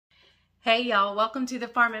Hey y'all, welcome to the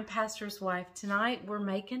Farm and Pastor's Wife. Tonight we're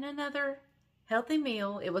making another healthy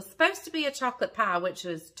meal. It was supposed to be a chocolate pie, which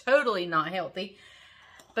is totally not healthy,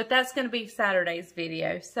 but that's going to be Saturday's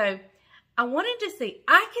video. So I wanted to see,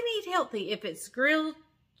 I can eat healthy if it's grilled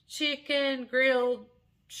chicken, grilled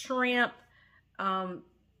shrimp,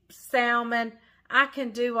 salmon. I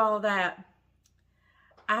can do all that.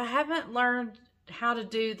 I haven't learned how to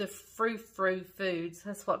do the frou-frou foods.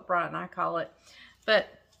 That's what Brian and I call it. But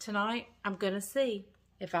tonight, I'm going to see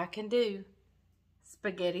if I can do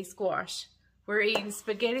spaghetti squash. We're eating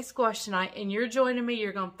spaghetti squash tonight, and you're joining me.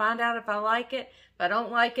 You're going to find out if I like it. If I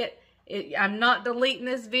don't like it, I'm not deleting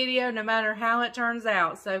this video no matter how it turns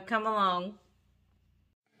out. So come along.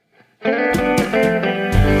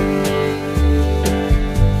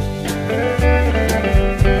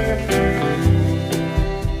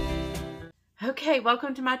 Okay,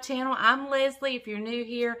 welcome to my channel. I'm Leslie. If you're new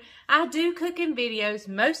here, I do cooking videos,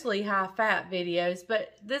 mostly high-fat videos,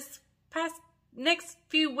 but next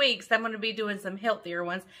few weeks, I'm going to be doing some healthier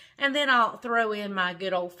ones, and then I'll throw in my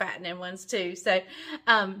good old fattening ones too. So,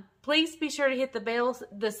 please be sure to hit the bell,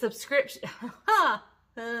 the subscription,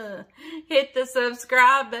 hit the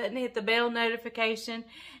subscribe button, hit the bell notification,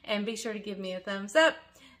 and be sure to give me a thumbs up.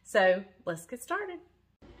 So, let's get started.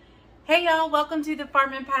 Hey y'all, welcome to the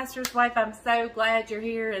Farm and Pastor's Wife. I'm so glad you're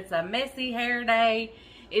here. It's a messy hair day.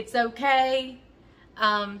 It's okay.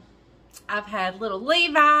 I've had little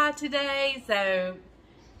Levi today, so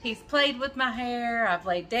he's played with my hair. I've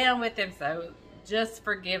laid down with him, so just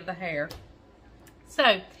forgive the hair.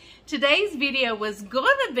 So today's video was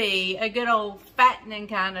going to be a good old fattening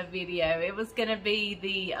kind of video. It was going to be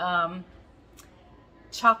the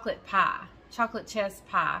chocolate pie, chocolate chess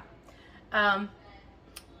pie.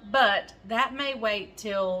 But that may wait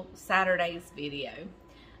till Saturday's video.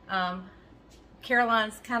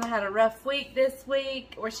 Caroline's kind of had a rough week this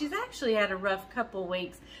week, or she's actually had a rough couple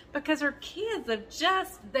weeks because her kids have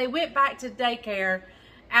they went back to daycare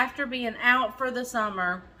after being out for the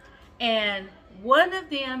summer, and one of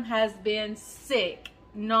them has been sick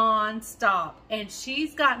non-stop, and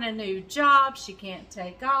she's gotten a new job. She can't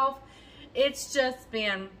take off. It's just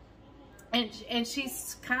been, and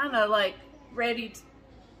she's kind of like ready to,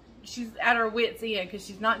 she's at her wit's end because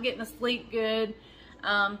she's not getting to sleep good.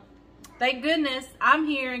 Thank goodness I'm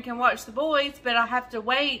here and can watch the boys, but I have to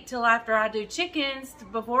wait till after I do chickens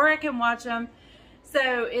before I can watch them.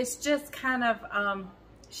 So it's just kind of,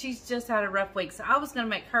 she's just had a rough week. So I was going to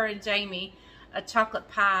make her and Jamie a chocolate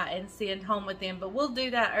pie and send home with them, but we'll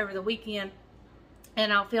do that over the weekend,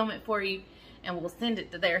 and I'll film it for you and we'll send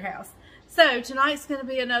it to their house. So tonight's going to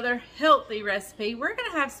be another healthy recipe. We're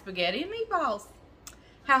going to have spaghetti and meatballs.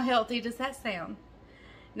 How healthy does that sound?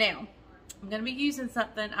 Now, I'm going to be using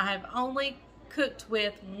something I have only cooked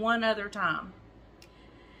with one other time.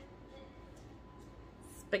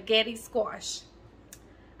 Spaghetti squash.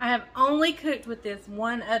 I have only cooked with this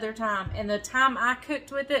one other time. And the time I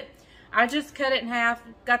cooked with it, I just cut it in half,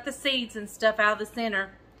 got the seeds and stuff out of the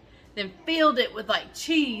center, then filled it with like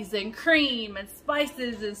cheese and cream and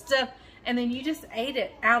spices and stuff. And then you just ate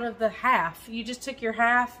it out of the half. You just took your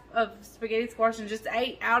half of spaghetti squash and just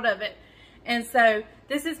ate out of it. And so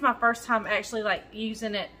this is my first time actually like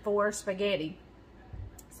using it for spaghetti.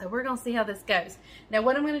 So we're going to see how this goes. Now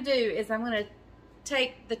what I'm going to do is I'm going to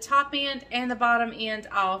take the top end and the bottom end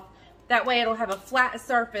off. That way it'll have a flat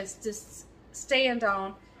surface to stand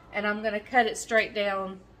on. And I'm going to cut it straight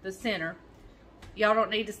down the center. Y'all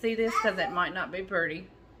don't need to see this because it might not be pretty.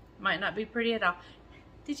 Might not be pretty at all.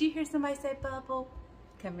 Did you hear somebody say Bubble?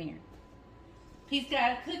 Come here. He's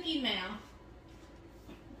got a cookie mouth.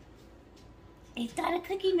 He's got a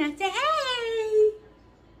cookie mouth. Say hey.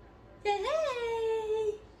 Say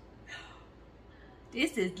hey.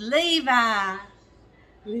 This is Levi.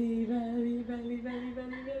 Levi.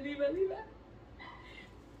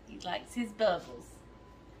 He likes his bubbles.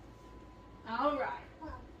 All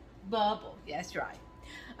right. Bubble. That's right.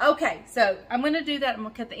 Okay, so I'm going to do that. I'm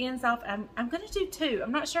going to cut the ends off. I'm going to do 2.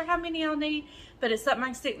 I'm not sure how many I'll need, but it's something I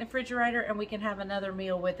can stick in the refrigerator, and we can have another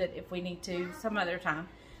meal with it if we need to some other time.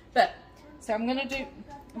 But, so I'm going to do,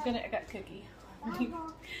 I got Cookie.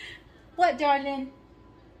 What, darling?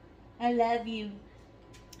 I love you.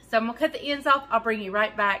 So I'm going to cut the ends off. I'll bring you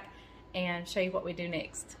right back and show you what we do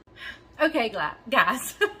next. Okay,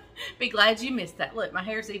 guys, be glad you missed that. Look, my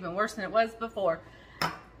hair's even worse than it was before.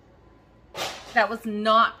 That was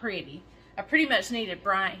not pretty. I pretty much needed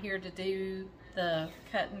Bryant here to do the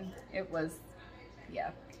cutting. It was,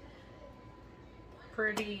 yeah,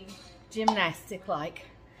 pretty gymnastic-like.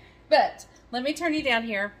 But let me turn you down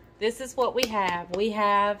here. This is what we have. We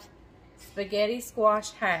have spaghetti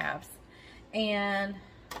squash halves. And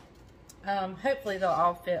Hopefully they'll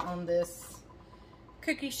all fit on this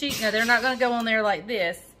cookie sheet. Now they're not going to go on there like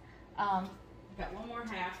this. I've got one more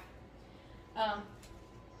half.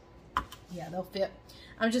 Yeah, they'll fit.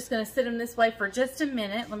 I'm just going to sit them this way for just a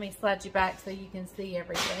minute. Let me slide you back so you can see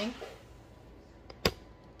everything.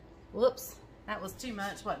 Whoops, that was too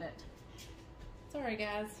much, wasn't it? Sorry,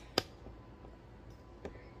 guys.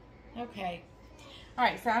 Okay. All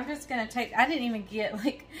right, so I'm just going to take, I didn't even get,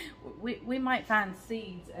 like, we might find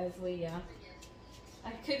seeds as we,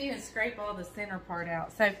 I couldn't even scrape all the center part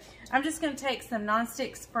out. So I'm just going to take some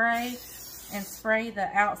nonstick spray and spray the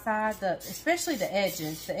outside, especially the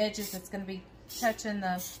edges. The edges that's going to be touching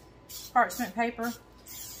the parchment paper.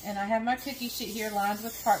 And I have my cookie sheet here lined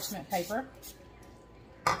with parchment paper.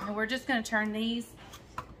 And we're just going to turn these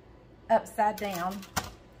upside down.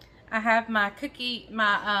 I have my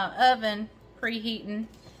oven preheating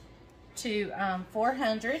to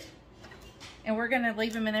 400. And we're going to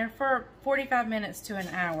leave them in there for 45 minutes to an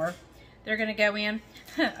hour. They're going to go in.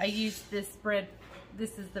 I used this bread.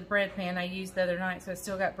 This is the bread pan I used the other night, so I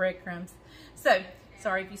still got breadcrumbs. So,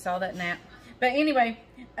 sorry if you saw that nap. But anyway,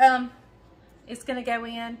 it's going to go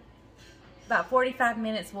in about 45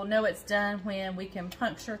 minutes. We'll know it's done when we can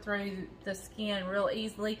puncture through the skin real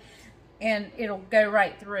easily, and it'll go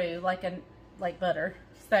right through like butter.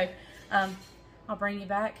 So, I'll bring you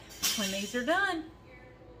back when these are done.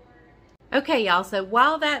 Okay, y'all, so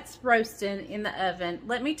while that's roasting in the oven,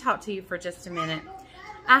 let me talk to you for just a minute.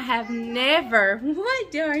 I have never,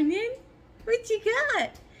 what, darling? What you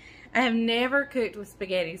got? I have never cooked with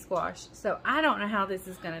spaghetti squash, so I don't know how this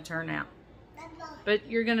is going to turn out. But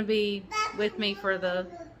you're going to be with me for the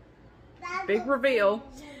big reveal.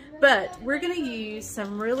 But we're going to use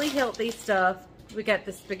some really healthy stuff. We got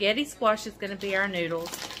the spaghetti squash is going to be our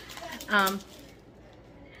noodles.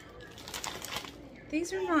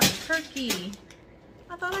 These are not turkey.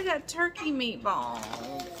 I thought I got turkey meatballs.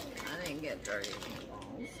 I didn't get turkey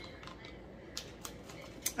meatballs.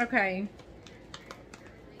 Okay.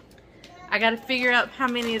 I got to figure out how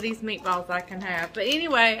many of these meatballs I can have. But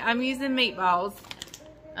anyway, I'm using meatballs.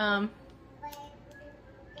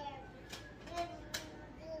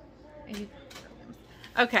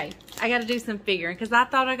 Okay, I got to do some figuring because I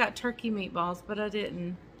thought I got turkey meatballs, but I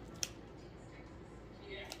didn't.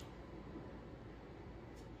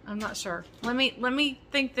 I'm not sure. Let me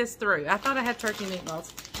think this through. I thought I had turkey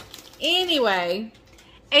meatballs. Anyway,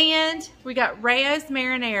 and we got Rayo's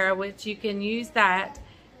marinara, which you can use that,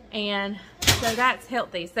 and so that's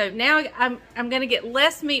healthy. So now I'm going to get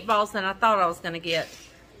less meatballs than I thought I was going to get.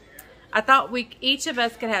 I thought each of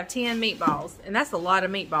us could have 10 meatballs, and that's a lot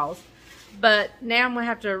of meatballs. But now I'm going to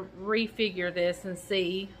have to refigure this and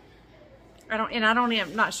see.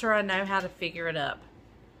 I'm not sure I know how to figure it up.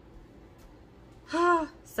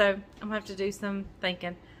 So I'm going to have to do some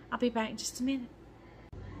thinking. I'll be back in just a minute.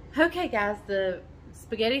 Okay, guys, the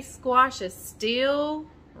spaghetti squash is still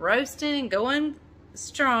roasting and going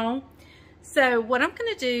strong. So what I'm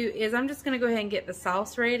going to do is I'm just going to go ahead and get the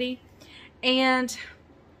sauce ready. And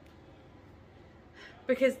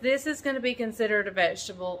because this is going to be considered a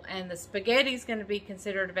vegetable and the spaghetti is going to be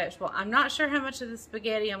considered a vegetable, I'm not sure how much of the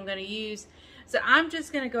spaghetti I'm going to use. So I'm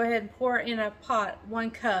just going to go ahead and pour in a pot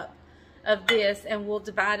 1 cup of this, and we'll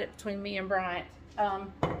divide it between me and Bryant.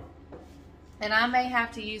 And I may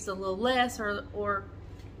have to use a little less or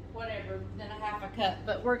whatever than a half a cup,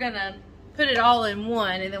 but we're going to put it all in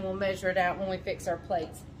one, and then we'll measure it out when we fix our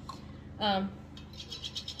plates. So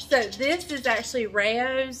this is actually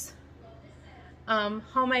Rayo's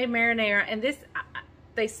homemade marinara, and this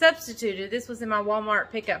they substituted. This was in my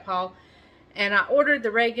Walmart pickup haul, and I ordered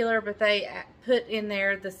the regular, but they put in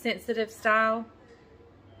there the sensitive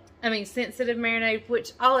marinade,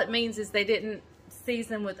 which all it means is they didn't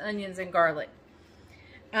season with onions and garlic.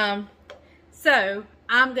 So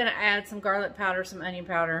I'm going to add some garlic powder, some onion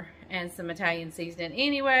powder, and some Italian seasoning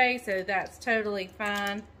anyway, so that's totally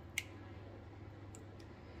fine.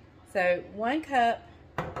 So 1 cup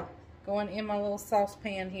going in my little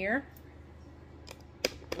saucepan here.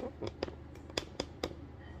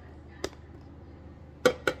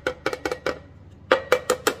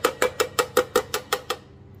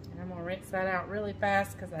 Rinse that out really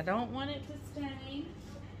fast because I don't want it to stain.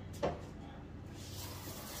 Oh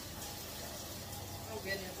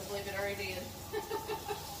goodness, I believe it already did.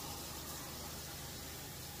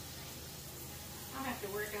 I'll have to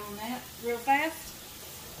work on that real fast.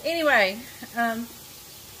 Anyway, so I'm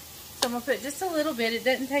going to put just a little bit. It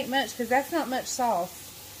doesn't take much because that's not much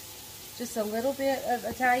sauce. Just a little bit of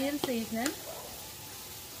Italian seasoning.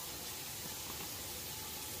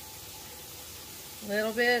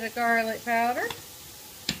 Little bit of garlic powder.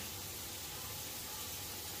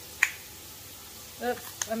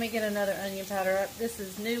 Oops, let me get another onion powder up. This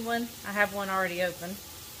is new one. I have one already open.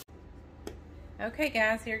 Okay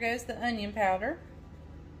guys, here goes the onion powder.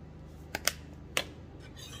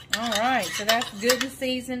 All right, so that's good and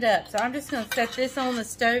seasoned up. So I'm just gonna set this on the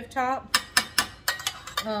stove top,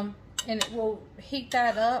 and it will heat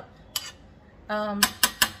that up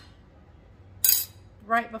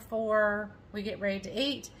right before we get ready to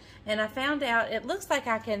eat. And I found out it looks like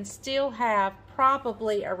I can still have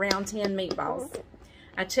probably around 10 meatballs.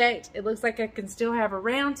 I checked, it looks like I can still have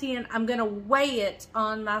around 10. I'm gonna weigh it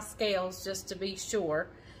on my scales just to be sure.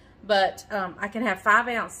 But I can have 5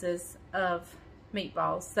 ounces of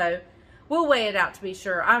meatballs. So we'll weigh it out to be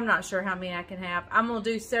sure. I'm not sure how many I can have. I'm gonna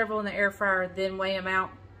do several in the air fryer, then weigh them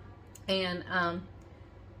out. And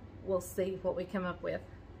we'll see what we come up with.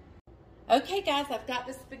 Okay guys, I've got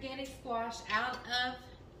the spaghetti squash out of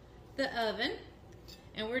the oven.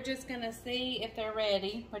 And we're just gonna see if they're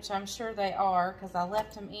ready, which I'm sure they are, because I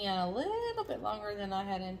left them in a little bit longer than I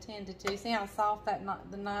had intended to. See how soft that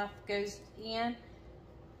the knife goes in?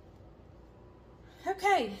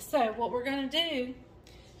 Okay, so what we're gonna do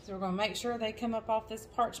is we're gonna make sure they come up off this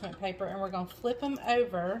parchment paper, and we're gonna flip them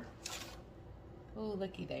over. Oh,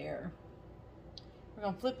 looky there. We're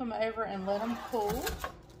gonna flip them over and let them cool.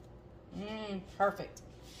 Perfect.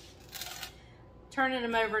 Turning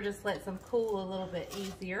them over just lets them cool a little bit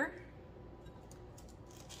easier.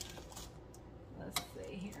 Let's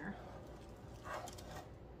see here.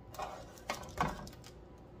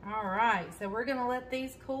 All right, so we're gonna let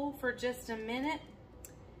these cool for just a minute,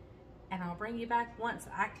 and I'll bring you back once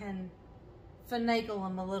I can finagle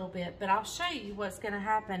them a little bit. But I'll show you what's gonna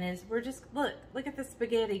happen is we're just, look at the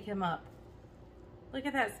spaghetti come up. Look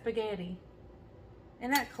at that spaghetti.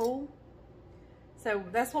 Isn't that cool? So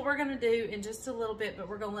that's what we're gonna do in just a little bit, but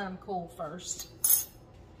we're gonna let them cool first.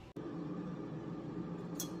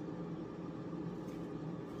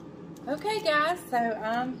 Okay guys, so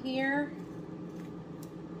I'm here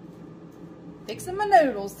fixing my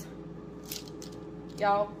noodles.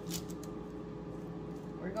 Y'all,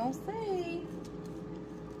 we're gonna see.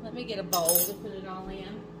 Let me get a bowl to put it all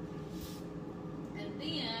in. And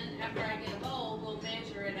then after I get a bowl, we'll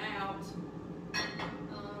measure it out.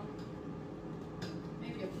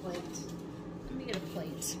 Maybe a plate. Let me get a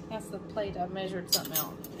plate. That's the plate I measured something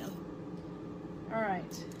out in. All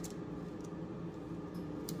right.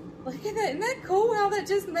 Look at that. Isn't that cool how that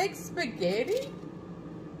just makes spaghetti?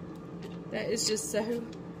 That is just so,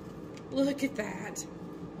 look at that.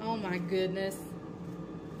 Oh my goodness.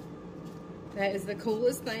 That is the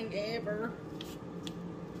coolest thing ever.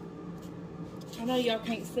 I know y'all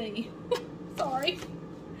can't see. Sorry.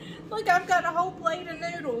 Look, I've got a whole plate of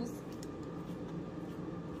noodles.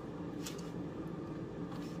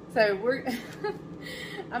 So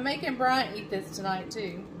I'm making Brian eat this tonight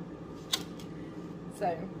too.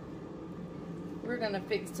 So we're gonna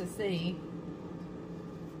fix to see.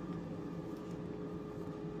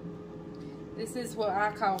 This is what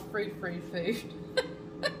I call free food.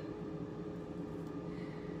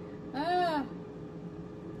 All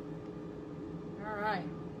right.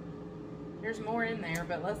 There's more in there,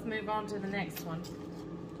 but let's move on to the next one.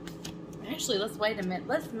 Actually, let's wait a minute.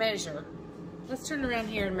 Let's measure. Let's turn around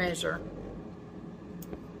here and measure.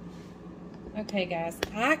 Okay, guys.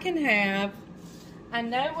 I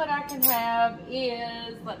know what I can have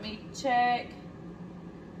is, let me check.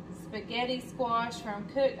 Spaghetti squash from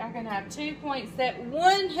Cook. I can have 2.7.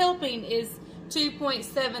 One helping is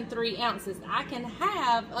 2.73 ounces. I can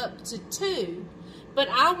have up to 2, but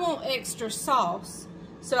I want extra sauce.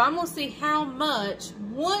 So I'm gonna see how much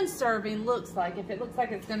one serving looks like, if it looks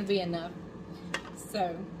like it's gonna be enough.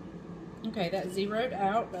 So, okay, that's zeroed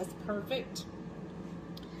out. That's perfect.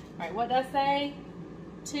 All right, what did I say?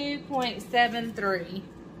 2.73.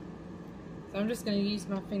 So I'm just gonna use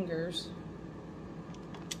my fingers.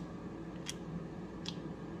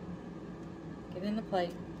 Get in the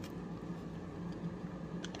plate.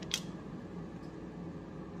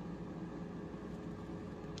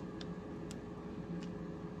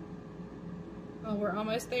 Oh, we're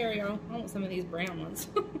almost there, y'all. I want some of these brown ones.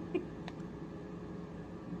 A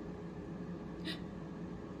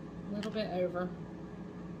little bit over.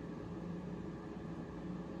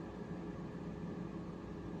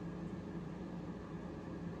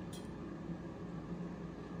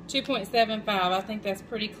 $2.75. I think that's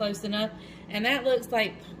pretty close enough. And that looks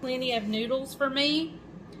like plenty of noodles for me.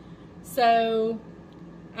 So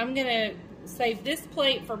I'm gonna save this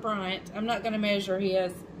plate for Bryant. I'm not gonna measure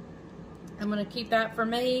his. I'm gonna keep that for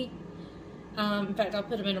me. In fact, I'll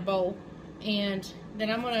put them in a bowl. And then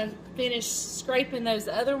I'm gonna finish scraping those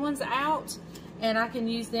other ones out, and I can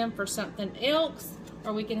use them for something else,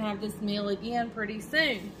 or we can have this meal again pretty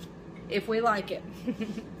soon, if we like it.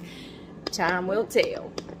 Time will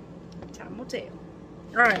tell. Time will tell.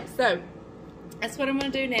 All right, so that's what I'm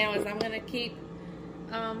gonna do now. Is I'm gonna keep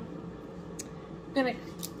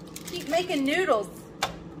making noodles.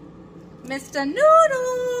 Mr.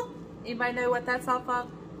 Noodle. Anybody know what that's off of?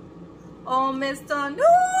 Oh, Mr.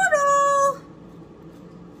 Noodle.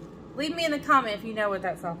 Leave me in the comment if you know what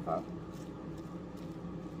that's off of.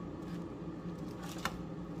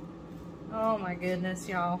 Oh my goodness,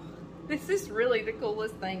 y'all. This is really the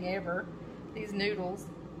coolest thing ever. These noodles.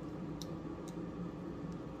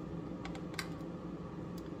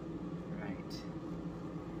 Right.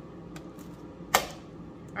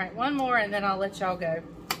 Alright, one more and then I'll let y'all go.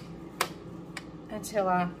 Until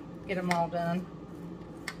I get them all done.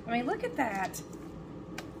 I mean, look at that.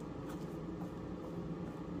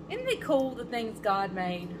 Isn't it cool, the things God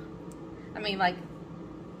made? I mean, like,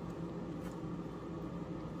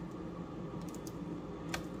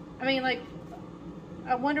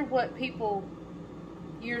 I wonder what people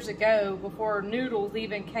years ago, before noodles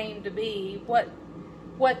even came to be, what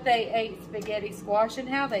they ate spaghetti squash and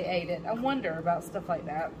how they ate it. I wonder about stuff like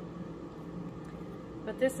that.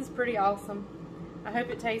 But this is pretty awesome. I hope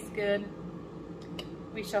it tastes good.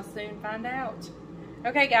 We shall soon find out.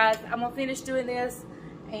 Okay, guys, I'm gonna finish doing this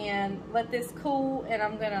and let this cool, and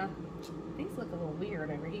I'm gonna, these look a little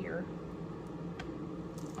weird over here.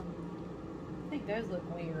 I think those look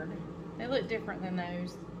weird. They look different than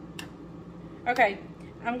those. Okay,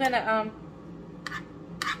 I'm gonna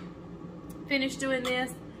finish doing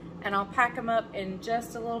this, and I'll pack them up in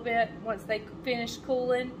just a little bit once they finish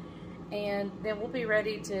cooling, and then we'll be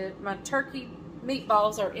ready to, my turkey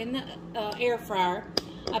meatballs are in the air fryer.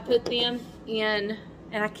 I put them in,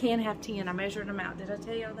 and I can have 10. I measured them out. Did I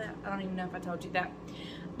tell y'all that? I don't even know if I told you that.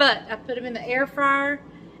 But I put them in the air fryer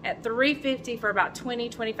at 350 for about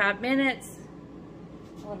 20-25 minutes.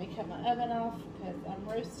 Let me cut my oven off because I'm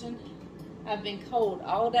roasting. I've been cold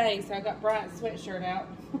all day, so I got Bryant's sweatshirt out.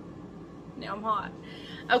 Now I'm hot.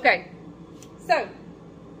 Okay, so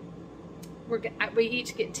we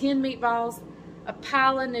each get 10 meatballs, a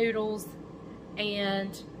pile of noodles,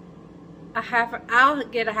 and I'll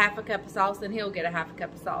get a half a cup of sauce, and he'll get a half a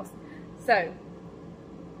cup of sauce. So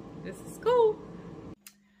this is cool.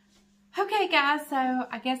 Okay, guys, so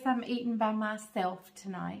I guess I'm eating by myself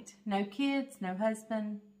tonight. No kids, no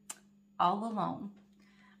husband, all alone.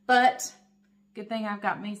 But good thing I've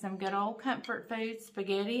got me some good old comfort food,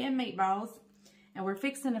 spaghetti and meatballs. And we're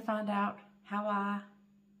fixing to find out how I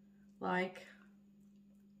like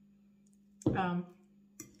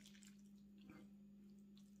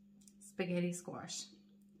spaghetti squash.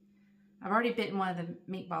 I've already bitten one of the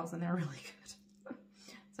meatballs and they're really good.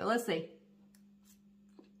 So let's see.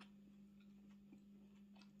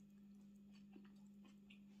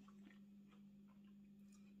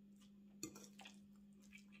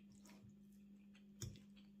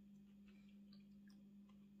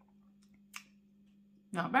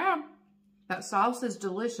 Not bad. That sauce is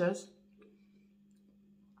delicious.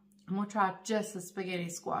 I'm gonna try just the spaghetti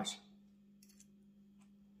squash.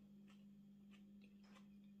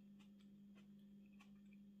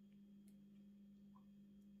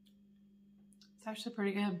 It's actually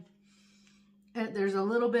pretty good. There's a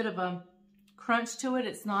little bit of a crunch to it.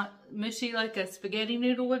 It's not mushy like a spaghetti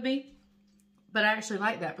noodle would be. But I actually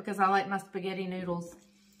like that because I like my spaghetti noodles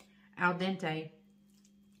al dente.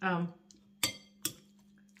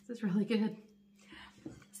 This is really good.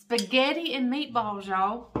 Spaghetti and meatballs,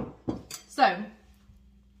 y'all. So,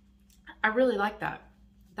 I really like that.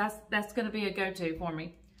 That's going to be a go-to for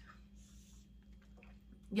me.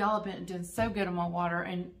 Y'all have been doing so good on my water,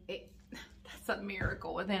 and that's a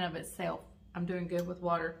miracle within of itself. I'm doing good with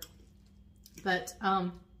water. But,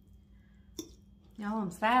 y'all,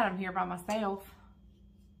 I'm sad I'm here by myself.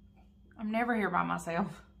 I'm never here by myself.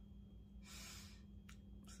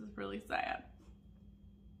 This is really sad.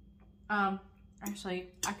 Actually,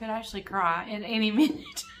 I could actually cry in any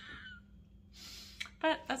minute.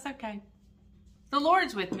 But that's okay. The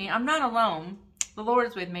Lord's with me. I'm not alone. The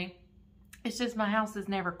Lord's with me. It's just my house is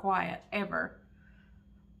never quiet. Ever.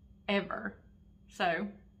 Ever. So,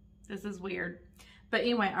 this is weird. But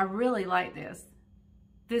anyway, I really like this.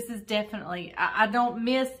 This is definitely, I don't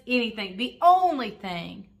miss anything. The only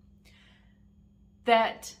thing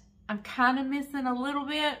that I'm kind of missing a little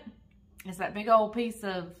bit is that big old piece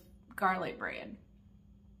of garlic bread.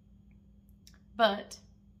 But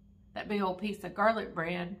that big old piece of garlic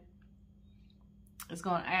bread is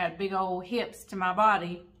going to add big old hips to my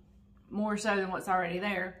body, more so than what's already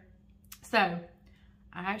there. So I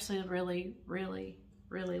actually really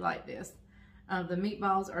like this. The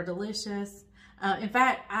meatballs are delicious. In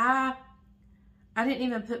fact, I didn't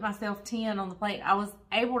even put myself 10 on the plate. I was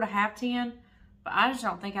able to have 10, but I just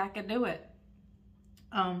don't think I could do it.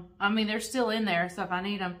 I mean, they're still in there, so if I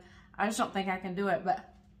need them, I just don't think I can do it, but.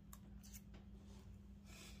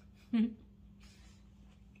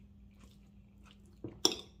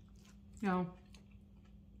 No.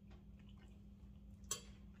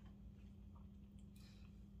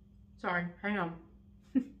 Sorry, hang on.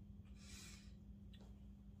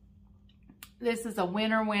 This is a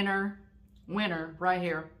winner right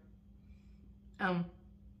here. And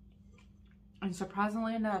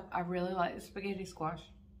surprisingly enough, I really like the spaghetti squash.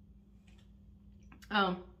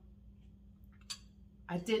 I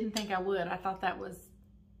didn't think I would. I thought that was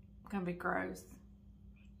gonna be gross.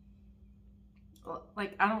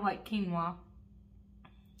 Like, I don't like quinoa,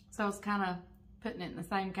 so I was kind of putting it in the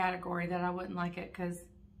same category that I wouldn't like it, because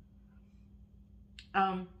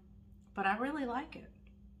but I really like it.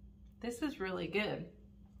 This is really good.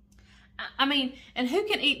 I mean, and who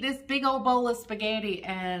can eat this big old bowl of spaghetti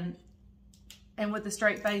and with a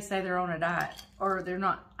straight face say they're on a diet? Or they're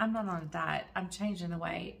not. I'm not on a diet. I'm changing the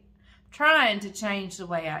way, trying to change the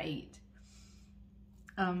way I eat.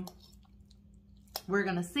 We're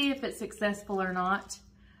gonna see if it's successful or not.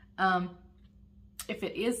 If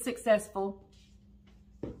it is successful,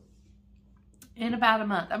 in about a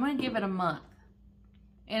month, I'm gonna give it a month.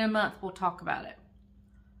 In a month, we'll talk about it.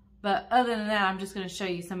 But other than that, I'm just going to show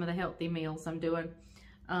you some of the healthy meals I'm doing.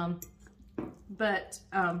 Yeah,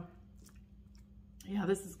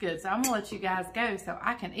 this is good. So I'm going to let you guys go so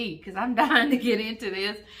I can eat, because I'm dying to get into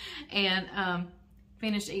this and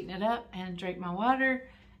finish eating it up and drink my water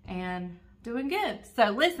and doing good.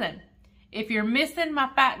 So listen, if you're missing my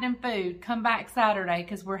fattening food, come back Saturday,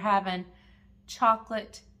 because we're having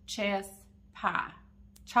chocolate chess pie.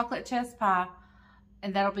 Chocolate chess pie.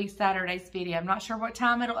 And that'll be Saturday's video. I'm not sure what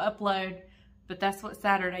time it'll upload, but that's what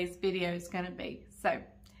Saturday's video is going to be. So,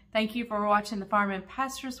 thank you for watching The Farm and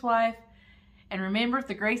Pastor's Wife. And remember, if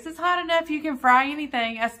the grease is hot enough, you can fry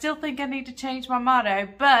anything. I still think I need to change my motto,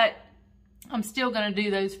 but I'm still going to do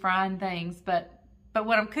those frying things. But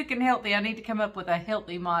when I'm cooking healthy, I need to come up with a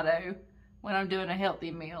healthy motto when I'm doing a healthy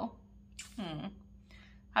meal. I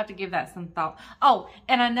have to give that some thought. Oh,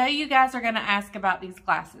 and I know you guys are going to ask about these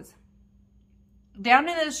glasses. Down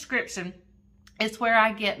in the description is where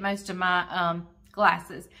I get most of my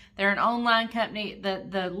glasses. They're an online company.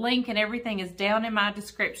 The link and everything is down in my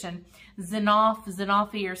description.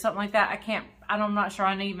 Zenofi or something like that. I'm not sure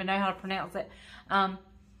I don't even know how to pronounce it. And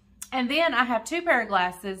then I have 2 pair of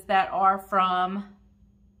glasses that are from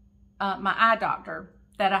my eye doctor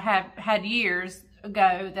that I have had years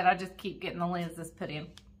ago that I just keep getting the lenses put in.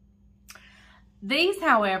 These,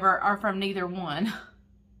 however, are from neither one.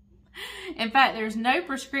 In fact, there's no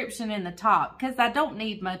prescription in the top, because I don't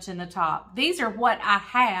need much in the top. These are what I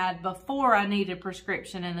had before I needed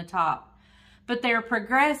prescription in the top. But they're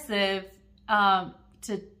progressive to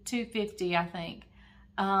 $250, I think.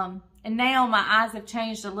 And now my eyes have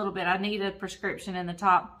changed a little bit. I need a prescription in the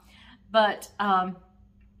top. But I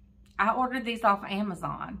ordered these off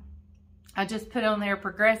Amazon. I just put on there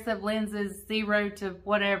progressive lenses, 0 to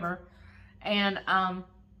whatever. And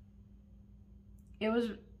it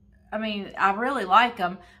was... I mean, I really like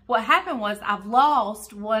them. What happened was I've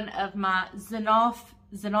lost one of my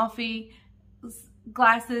Zenofi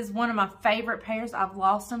glasses, one of my favorite pairs. I've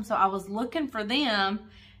lost them. So I was looking for them,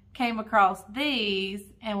 came across these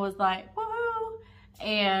and was like, woohoo.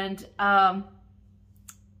 And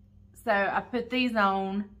so I put these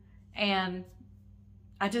on and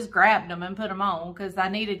I just grabbed them and put them on because I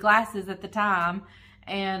needed glasses at the time.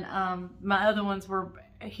 And my other ones were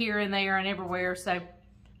here and there and everywhere. So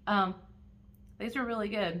these are really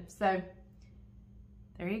good. So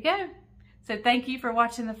there you go. So thank you for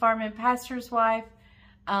watching The Farm and Pastor's Wife.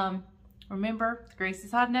 Remember, the grease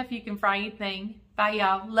is hot enough, you can fry anything. Bye,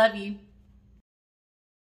 y'all. Love you.